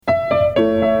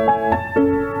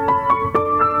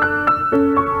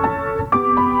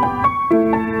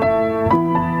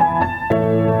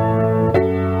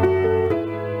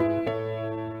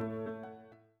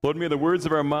the words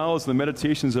of our mouths and the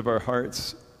meditations of our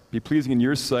hearts be pleasing in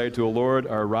your sight, O Lord,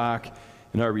 our rock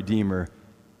and our Redeemer.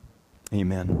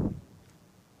 Amen.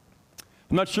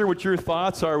 I'm not sure what your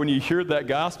thoughts are when you hear that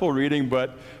gospel reading,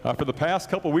 but for the past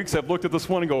couple weeks I've looked at this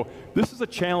one and go, this is a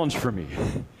challenge for me.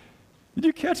 Did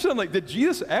you catch that? Like, did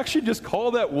Jesus actually just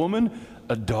call that woman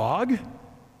a dog?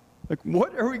 Like,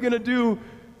 what are we going to do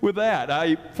with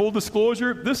that? Full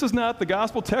disclosure, this is not the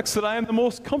gospel text that I am the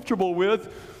most comfortable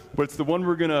with, but it's the one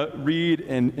we're going to read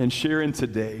and share in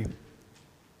today.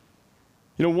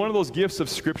 You know, one of those gifts of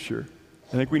Scripture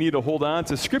I think we need to hold on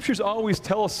to. Scriptures always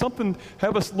tell us something,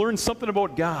 have us learn something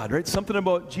about God, right? Something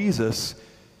about Jesus.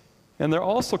 And they're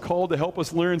also called to help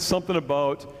us learn something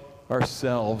about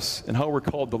ourselves and how we're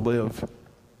called to live.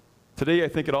 Today, I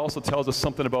think it also tells us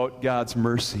something about God's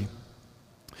mercy.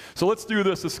 So let's do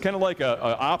this. It's kind of like an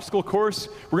obstacle course.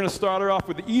 We're going to start off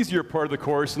with the easier part of the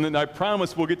course, and then I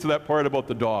promise we'll get to that part about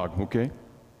the dog, okay?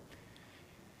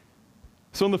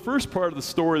 So in the first part of the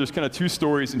story, there's kind of two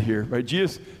stories in here, right?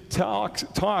 Jesus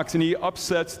talks and he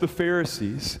upsets the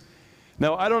Pharisees.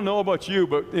 Now, I don't know about you,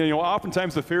 but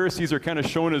oftentimes the Pharisees are kind of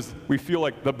shown as, we feel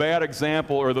like, the bad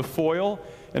example or the foil.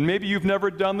 And maybe you've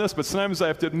never done this, but sometimes I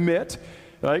have to admit,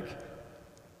 like,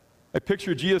 I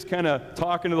picture Jesus kind of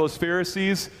talking to those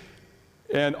Pharisees,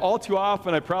 and all too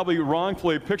often I probably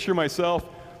wrongfully picture myself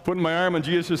putting my arm on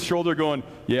Jesus' shoulder going,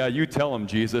 yeah, you tell them,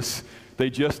 Jesus. They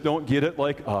just don't get it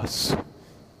like us.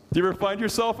 Do you ever find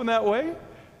yourself in that way?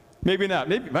 Maybe not.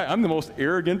 Maybe I'm the most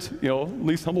arrogant,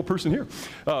 least humble person here.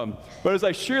 But as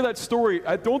I share that story,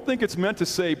 I don't think it's meant to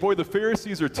say, boy, the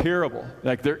Pharisees are terrible.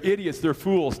 Like, they're idiots, they're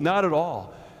fools. Not at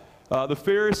all. The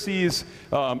Pharisees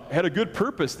had a good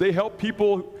purpose. They helped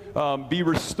people be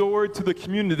restored to the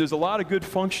community. There's a lot of good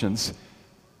functions.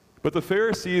 But the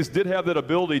Pharisees did have that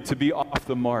ability to be off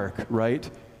the mark, right?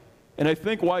 And I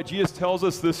think why Jesus tells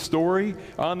us this story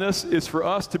on this is for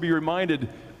us to be reminded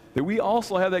that we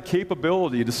also have that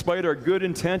capability, despite our good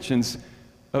intentions,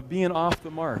 of being off the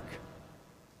mark.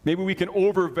 Maybe we can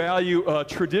overvalue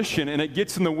tradition, and it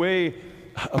gets in the way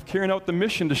of carrying out the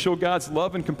mission to show God's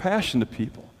love and compassion to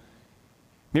people.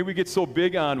 Maybe we get so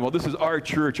big on, well, this is our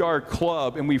church, our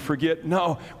club, and we forget,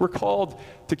 no, we're called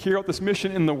to carry out this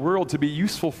mission in the world to be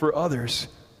useful for others.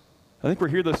 I think we're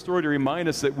here this story to remind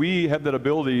us that we have that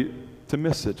ability to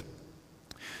miss it.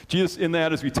 Jesus, in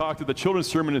that, as we talked at the children's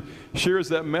sermon, shares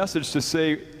that message to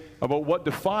say about what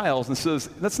defiles and says,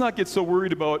 let's not get so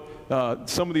worried about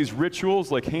some of these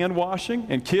rituals like hand washing.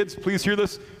 And kids, please hear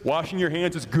this, washing your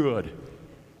hands is good.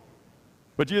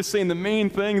 But Jesus saying the main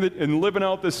thing that in living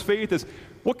out this faith is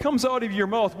what comes out of your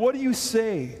mouth. What do you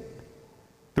say?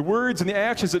 The words and the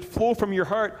actions that flow from your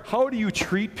heart, how do you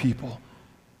treat people?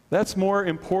 That's more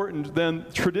important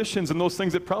than traditions and those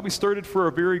things that probably started for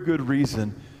a very good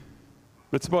reason.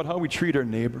 But it's about how we treat our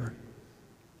neighbor.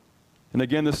 And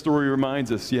again, this story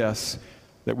reminds us, yes,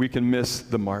 that we can miss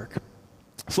the mark.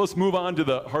 So let's move on to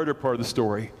the harder part of the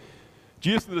story.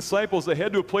 Jesus and the disciples, they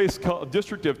head to a place called a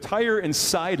district of Tyre and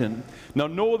Sidon. Now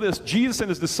know this, Jesus and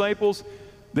his disciples,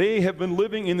 they have been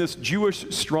living in this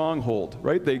Jewish stronghold,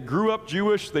 right? They grew up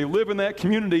Jewish, they live in that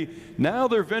community. Now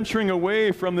they're venturing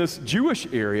away from this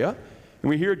Jewish area. And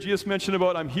we hear Jesus mention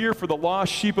about, I'm here for the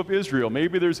lost sheep of Israel.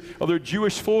 Maybe there's other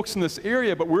Jewish folks in this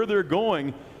area, but where they're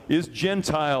going is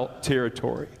Gentile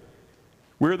territory.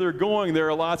 Where they're going, there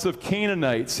are lots of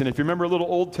Canaanites. And if you remember a little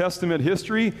Old Testament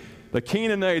history, the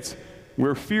Canaanites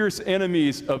were fierce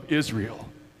enemies of Israel.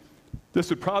 This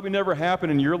would probably never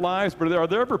happen in your lives, but are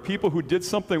there ever people who did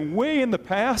something way in the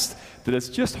past that it's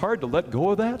just hard to let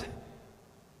go of that?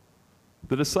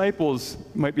 The disciples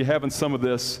might be having some of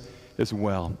this as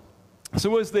well.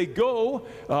 So as they go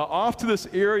off to this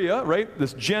area, right,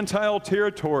 this Gentile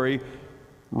territory,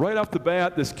 right off the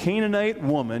bat, this Canaanite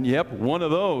woman, yep, one of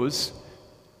those,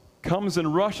 comes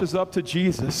and rushes up to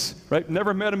Jesus, right?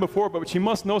 Never met him before, but she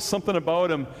must know something about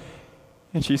him.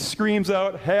 And she screams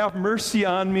out, have mercy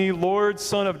on me, Lord,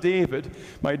 Son of David.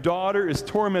 My daughter is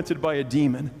tormented by a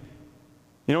demon.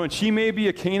 And she may be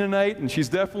a Canaanite, and she's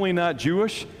definitely not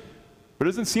Jewish, but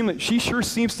it doesn't seem like she sure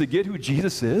seems to get who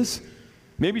Jesus is.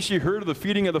 Maybe she heard of the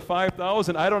feeding of the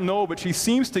 5,000, I don't know, but she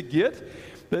seems to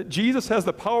get that Jesus has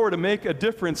the power to make a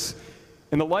difference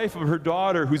in the life of her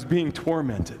daughter who's being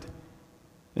tormented.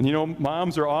 And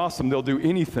moms are awesome. They'll do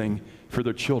anything for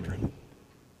their children.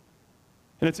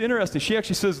 And it's interesting. She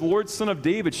actually says, Lord, Son of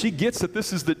David. She gets that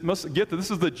this is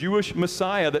the Jewish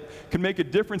Messiah that can make a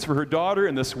difference for her daughter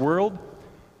in this world.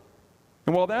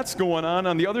 And while that's going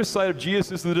on the other side of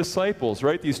Jesus is the disciples,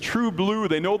 right? These true blue,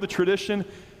 they know the tradition,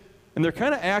 and they're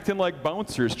kind of acting like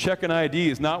bouncers, checking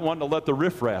IDs, not wanting to let the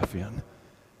riffraff in.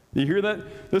 You hear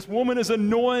that? This woman is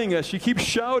annoying us. She keeps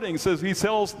shouting. They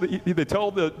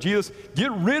tell Jesus,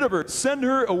 get rid of her, send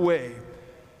her away.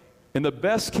 And the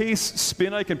best case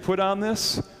spin I can put on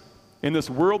this, in this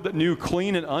world that knew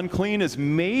clean and unclean, is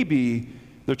maybe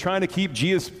they're trying to keep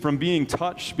Jesus from being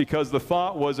touched because the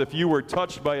thought was if you were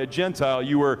touched by a Gentile,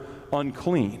 you were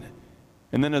unclean.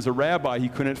 And then as a rabbi, he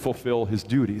couldn't fulfill his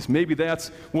duties. Maybe that's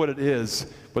what it is,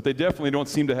 but they definitely don't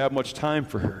seem to have much time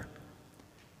for her.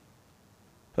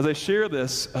 As I share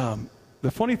this,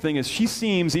 the funny thing is she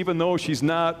seems, even though she's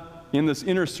not in this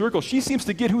inner circle, she seems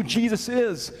to get who Jesus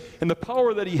is and the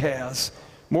power that he has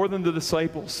more than the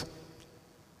disciples.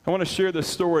 I want to share this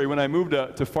story. When I moved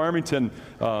to Farmington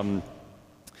over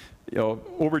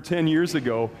 10 years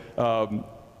ago,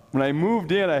 when I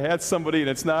moved in, I had somebody, and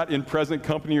it's not in present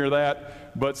company or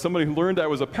that, but somebody who learned I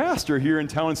was a pastor here in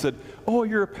town and said, oh,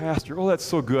 you're a pastor. Oh, that's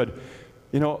so good.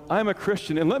 I'm a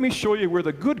Christian, and let me show you where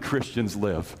the good Christians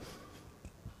live.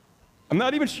 I'm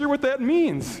not even sure what that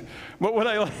means. But what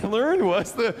I learned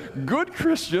was the good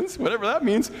Christians, whatever that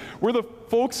means, were the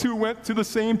folks who went to the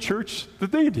same church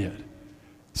that they did.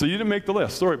 So you didn't make the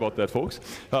list. Sorry about that, folks.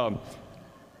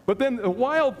 But then the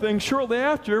wild thing, shortly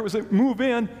after, was that move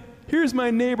in. Here's my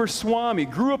neighbor Swami,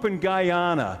 grew up in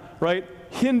Guyana, right?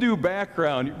 Hindu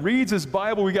background, reads his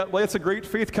Bible. We got lots of great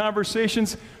faith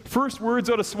conversations. First words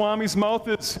out of Swami's mouth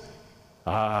is,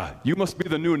 you must be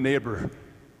the new neighbor.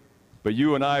 But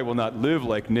you and I will not live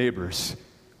like neighbors.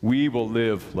 We will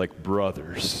live like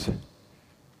brothers.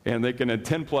 And in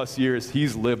 10 plus years,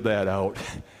 he's lived that out.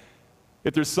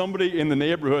 If there's somebody in the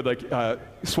neighborhood, like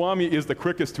Swami is the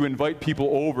quickest to invite people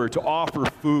over, to offer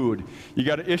food. You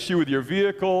got an issue with your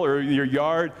vehicle or your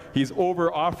yard, he's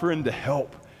over offering to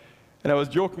help. And I was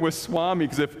joking with Swami,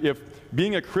 because if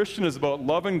being a Christian is about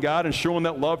loving God and showing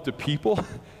that love to people,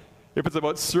 if it's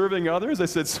about serving others, I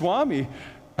said, Swami,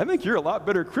 I think you're a lot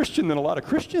better Christian than a lot of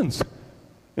Christians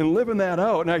in living that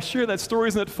out. And I share that story.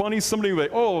 Isn't it funny? Somebody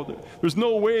like, oh, there's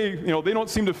no way, they don't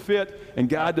seem to fit, and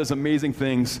God does amazing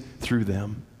things through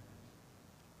them.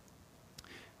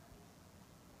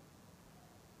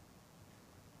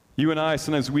 You and I,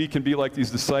 sometimes we can be like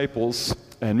these disciples,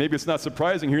 and maybe it's not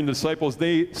surprising hearing the disciples,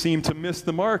 they seem to miss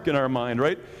the mark in our mind,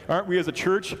 right? Aren't we as a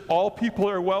church, all people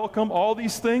are welcome, all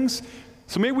these things?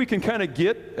 So maybe we can kind of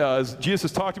get, as Jesus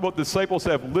has talked about, the disciples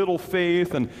have little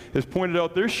faith and has pointed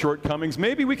out their shortcomings,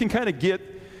 maybe we can kind of get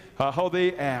how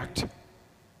they act.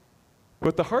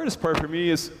 But the hardest part for me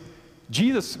is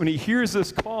Jesus, when he hears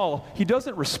this call, he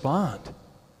doesn't respond.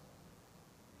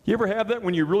 You ever have that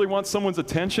when you really want someone's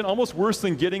attention? Almost worse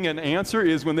than getting an answer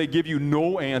is when they give you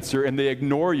no answer and they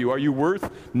ignore you. Are you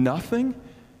worth nothing?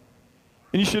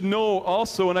 And you should know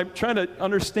also, and I'm trying to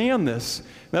understand this,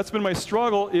 that's been my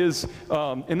struggle, is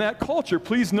in that culture,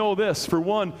 please know this. For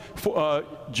one,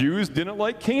 Jews didn't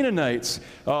like Canaanites.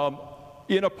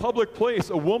 In a public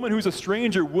place, a woman who's a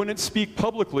stranger wouldn't speak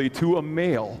publicly to a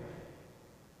male.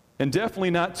 And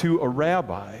definitely not to a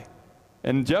rabbi.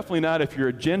 And definitely not if you're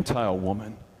a Gentile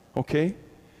woman. Okay?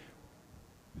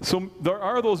 So there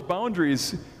are those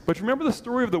boundaries. But remember the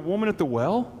story of the woman at the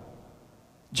well?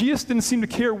 Jesus didn't seem to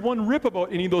care one rip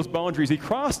about any of those boundaries. He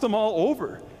crossed them all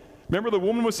over. Remember, the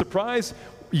woman was surprised.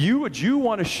 You, a Jew,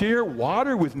 want to share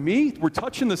water with me? We're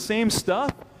touching the same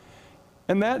stuff?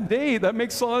 And that day, that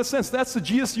makes a lot of sense. That's the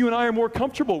Jesus you and I are more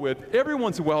comfortable with.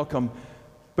 Everyone's welcome.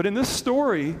 But in this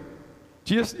story,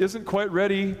 Jesus isn't quite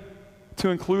ready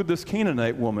to include this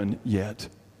Canaanite woman yet.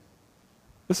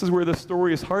 This is where the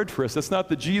story is hard for us. That's not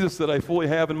the Jesus that I fully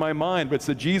have in my mind, but it's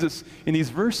the Jesus in these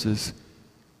verses.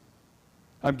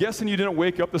 I'm guessing you didn't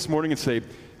wake up this morning and say,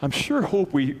 I'm sure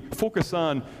hope we focus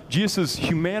on Jesus'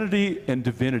 humanity and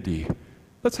divinity.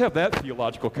 Let's have that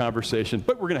theological conversation,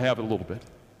 but we're going to have it a little bit.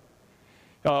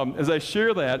 As I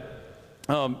share that,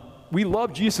 we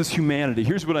love Jesus' humanity.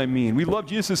 Here's what I mean. We love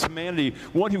Jesus' humanity,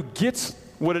 one who gets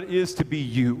what it is to be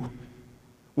you.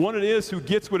 One it is who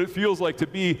gets what it feels like to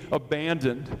be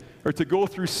abandoned or to go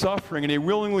through suffering. And he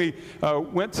willingly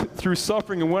went through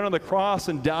suffering and went on the cross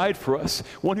and died for us.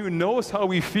 One who knows how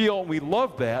we feel, and we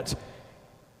love that.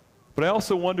 But I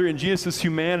also wonder in Jesus'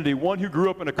 humanity, one who grew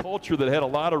up in a culture that had a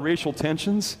lot of racial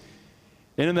tensions.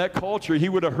 And in that culture, he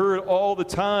would have heard all the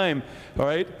time, all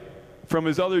right, from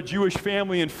his other Jewish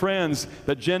family and friends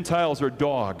that Gentiles are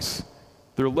dogs.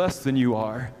 They're less than you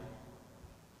are.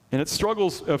 And it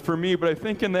struggles for me, but I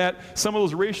think in that some of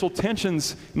those racial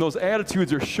tensions and those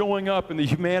attitudes are showing up in the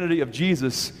humanity of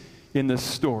Jesus in this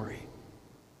story.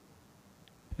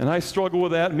 And I struggle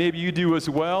with that. Maybe you do as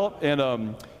well.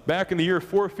 And back in the year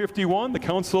 451, the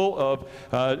Council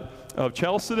of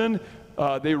Chalcedon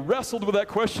they wrestled with that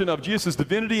question of Jesus'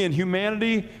 divinity and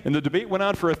humanity, and the debate went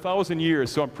on for 1,000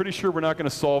 years, so I'm pretty sure we're not going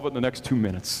to solve it in the next 2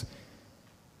 minutes.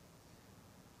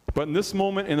 But in this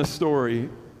moment in the story,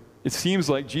 it seems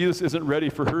like Jesus isn't ready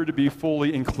for her to be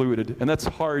fully included, and that's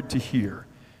hard to hear.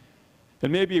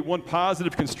 And maybe one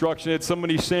positive construction, it's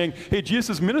somebody saying, hey,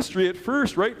 Jesus' ministry at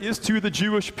first, right, is to the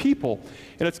Jewish people.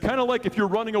 And it's kind of like if you're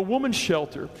running a woman's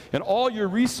shelter, and all your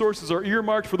resources are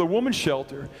earmarked for the woman's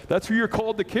shelter. That's who you're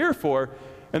called to care for.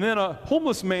 And then a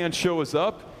homeless man shows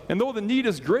up, and though the need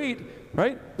is great,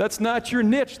 right, that's not your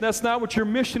niche. That's not what your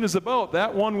mission is about.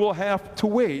 That one will have to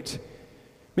wait.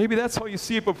 Maybe that's how you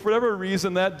see it, but for whatever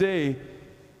reason that day,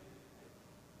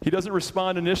 he doesn't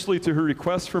respond initially to her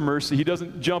request for mercy. He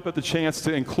doesn't jump at the chance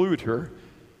to include her.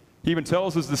 He even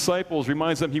tells his disciples,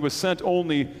 reminds them he was sent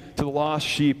only to the lost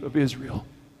sheep of Israel.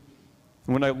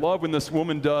 And what I love when this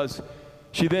woman does,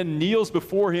 she then kneels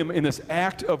before him in this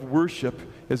act of worship,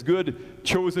 as good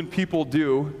chosen people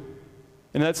do.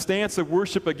 In that stance of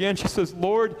worship again, she says,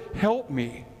 Lord, help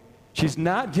me. She's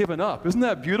not given up. Isn't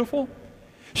that beautiful?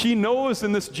 She knows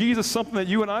in this Jesus something that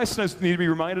you and I sometimes need to be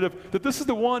reminded of, that this is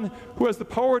the one who has the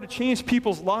power to change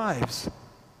people's lives.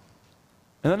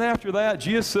 And then after that,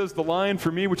 Jesus says the line for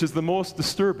me, which is the most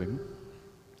disturbing,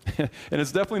 and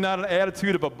it's definitely not an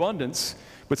attitude of abundance,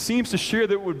 but seems to share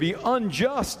that it would be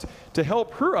unjust to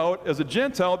help her out as a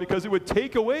Gentile because it would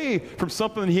take away from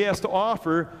something that he has to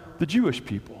offer the Jewish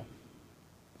people.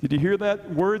 Did you hear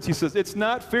that words? He says, it's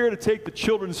not fair to take the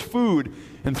children's food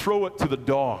and throw it to the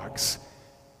dogs.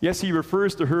 Yes, he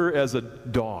refers to her as a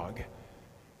dog.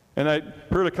 And I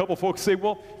heard a couple folks say,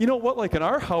 well, you know what, like in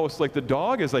our house, like the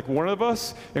dog is like one of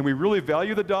us, and we really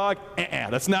value the dog.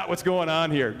 That's not what's going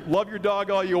on here. Love your dog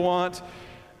all you want.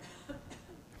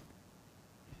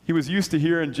 He was used to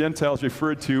hearing Gentiles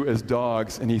referred to as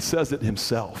dogs, and he says it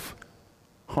himself.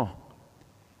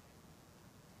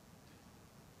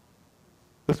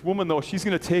 This woman, though, she's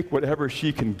going to take whatever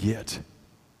she can get.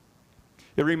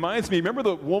 It reminds me, remember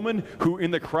the woman who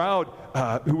in the crowd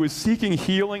who was seeking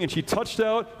healing, and she touched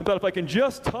out and thought, if I can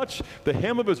just touch the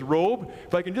hem of his robe,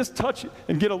 if I can just touch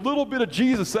and get a little bit of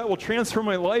Jesus, that will transform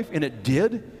my life, and it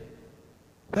did.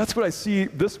 That's what I see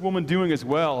this woman doing as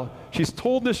well. She's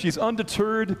told this, she's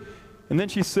undeterred, and then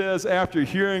she says, after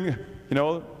hearing,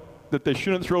 that they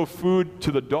shouldn't throw food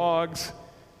to the dogs,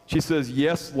 she says,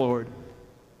 yes, Lord,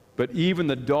 but even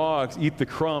the dogs eat the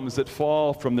crumbs that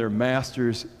fall from their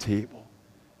master's table.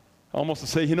 Almost to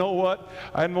say, you know what,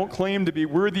 I don't claim to be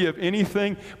worthy of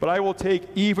anything, but I will take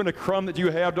even a crumb that you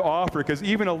have to offer, because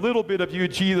even a little bit of you,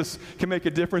 Jesus, can make a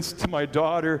difference to my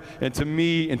daughter and to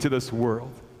me and to this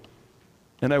world.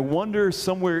 And I wonder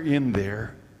somewhere in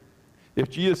there, if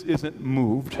Jesus isn't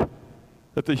moved,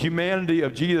 that the humanity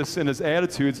of Jesus and his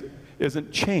attitudes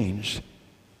isn't changed.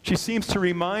 She seems to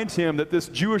remind him that this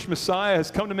Jewish Messiah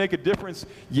has come to make a difference,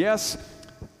 yes,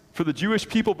 for the Jewish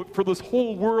people, but for this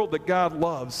whole world that God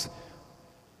loves.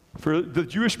 For the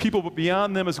Jewish people, but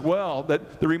beyond them as well.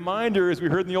 That the reminder, as we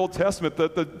heard in the Old Testament,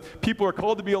 that the people are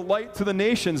called to be a light to the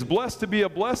nations, blessed to be a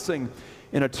blessing.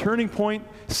 And a turning point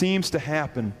seems to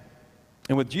happen.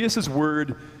 And with Jesus'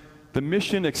 word, the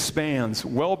mission expands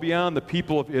well beyond the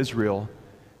people of Israel,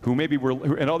 who maybe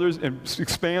were, and others, and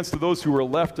expands to those who were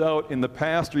left out in the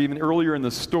past or even earlier in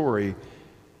the story.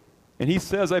 And he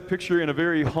says, I picture in a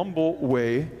very humble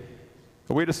way,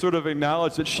 a way to sort of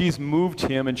acknowledge that she's moved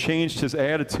him and changed his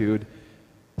attitude.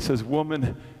 He says,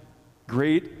 woman,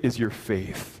 great is your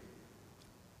faith.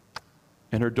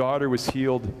 And her daughter was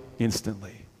healed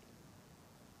instantly.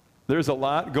 There's a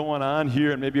lot going on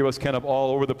here, and maybe it was kind of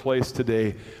all over the place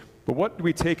today. But what do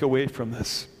we take away from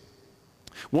this?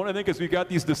 One, I think, is we've got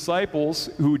these disciples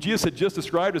who Jesus had just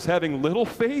described as having little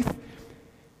faith.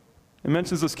 It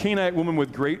mentions this Canaanite woman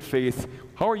with great faith.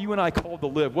 How are you and I called to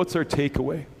live? What's our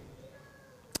takeaway?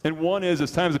 And one is,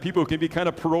 as times the people can be kind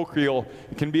of parochial.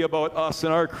 It can be about us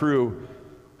and our crew.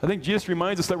 I think Jesus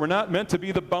reminds us that we're not meant to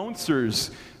be the bouncers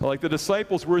like the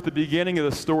disciples were at the beginning of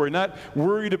the story, not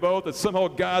worried about that somehow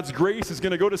God's grace is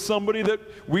going to go to somebody that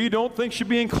we don't think should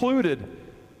be included.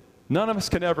 None of us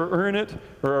can ever earn it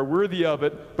or are worthy of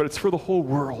it, but it's for the whole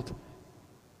world.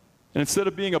 And instead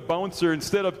of being a bouncer,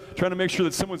 instead of trying to make sure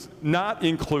that someone's not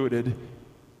included,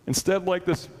 instead, like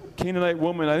this Canaanite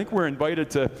woman, I think we're invited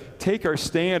to take our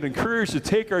stand, encouraged to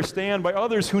take our stand by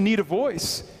others who need a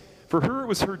voice. For her, it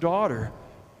was her daughter.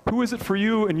 Who is it for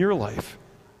you in your life?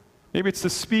 Maybe it's to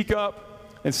speak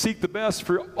up and seek the best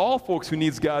for all folks who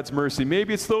needs God's mercy.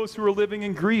 Maybe it's those who are living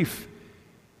in grief.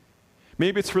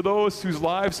 Maybe it's for those whose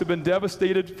lives have been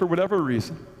devastated for whatever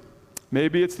reason.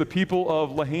 Maybe it's the people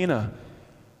of Lahaina.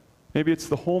 Maybe it's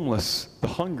the homeless, the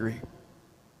hungry.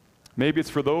 Maybe it's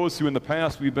for those who in the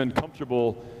past we've been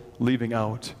comfortable leaving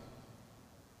out.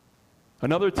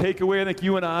 Another takeaway, I think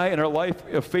you and I in our life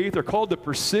of faith are called to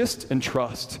persist and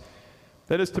trust.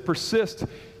 That is to persist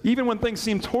even when things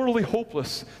seem totally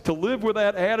hopeless, to live with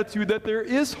that attitude that there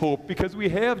is hope because we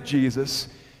have Jesus,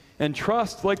 and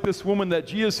trust, like this woman, that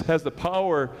Jesus has the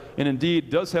power, and indeed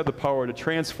does have the power, to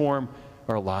transform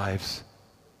our lives.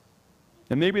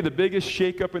 And maybe the biggest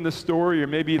shakeup in the story, or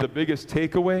maybe the biggest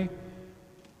takeaway,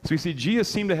 is we see Jesus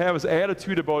seemed to have his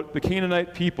attitude about the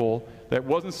Canaanite people that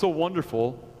wasn't so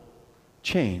wonderful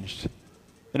changed.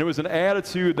 And it was an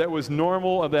attitude that was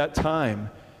normal of that time,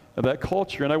 of that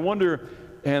culture. And I wonder,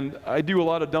 and I do a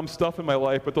lot of dumb stuff in my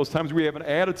life, but those times we have an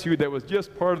attitude that was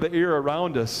just part of the air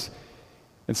around us,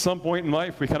 at some point in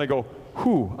life we kind of go,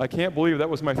 whew, I can't believe that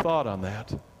was my thought on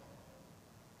that.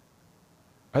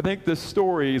 I think this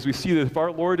story, as we see that if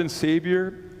our Lord and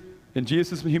Savior and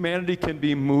Jesus' humanity can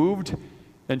be moved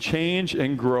and change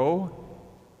and grow,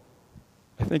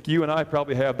 I think you and I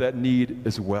probably have that need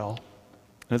as well.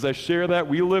 And as I share that,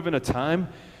 we live in a time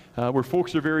where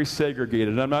folks are very segregated.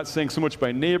 And I'm not saying so much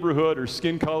by neighborhood or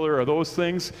skin color or those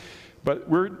things, but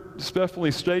we're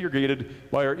definitely segregated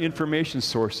by our information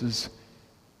sources.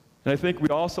 And I think we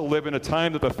also live in a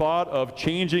time that the thought of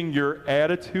changing your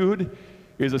attitude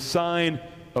is a sign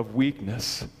of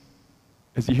weakness.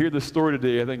 As you hear this story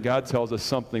today, I think God tells us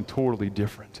something totally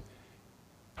different.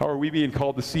 How are we being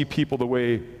called to see people the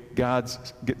way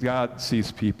God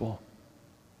sees people?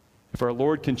 If our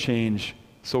Lord can change,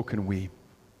 so can we.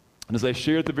 And as I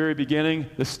shared at the very beginning,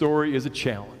 this story is a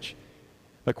challenge.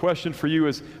 The question for you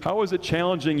is, how is it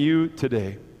challenging you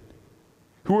today?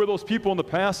 Who are those people in the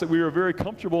past that we were very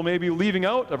comfortable maybe leaving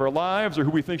out of our lives, or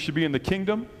who we think should be in the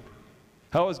kingdom?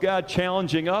 How is God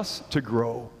challenging us to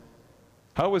grow?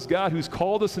 How is God, who's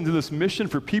called us into this mission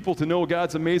for people to know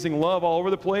God's amazing love all over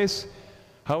the place,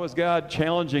 how is God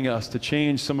challenging us to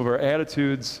change some of our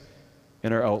attitudes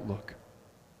and our outlook?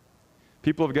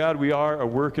 People of God, we are a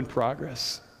work in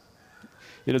progress.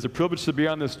 It is a privilege to be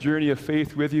on this journey of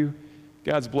faith with you.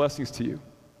 God's blessings to you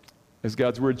as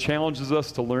God's word challenges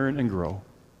us to learn and grow.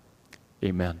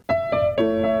 Amen.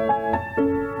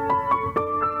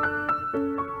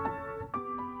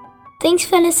 Thanks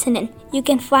for listening. You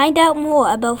can find out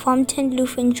more about Farmington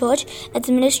Lutheran Church, its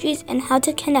ministries, and how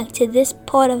to connect to this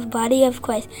part of the body of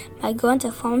Christ by going to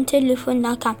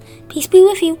farmingtonlutheran.com. Peace be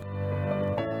with you.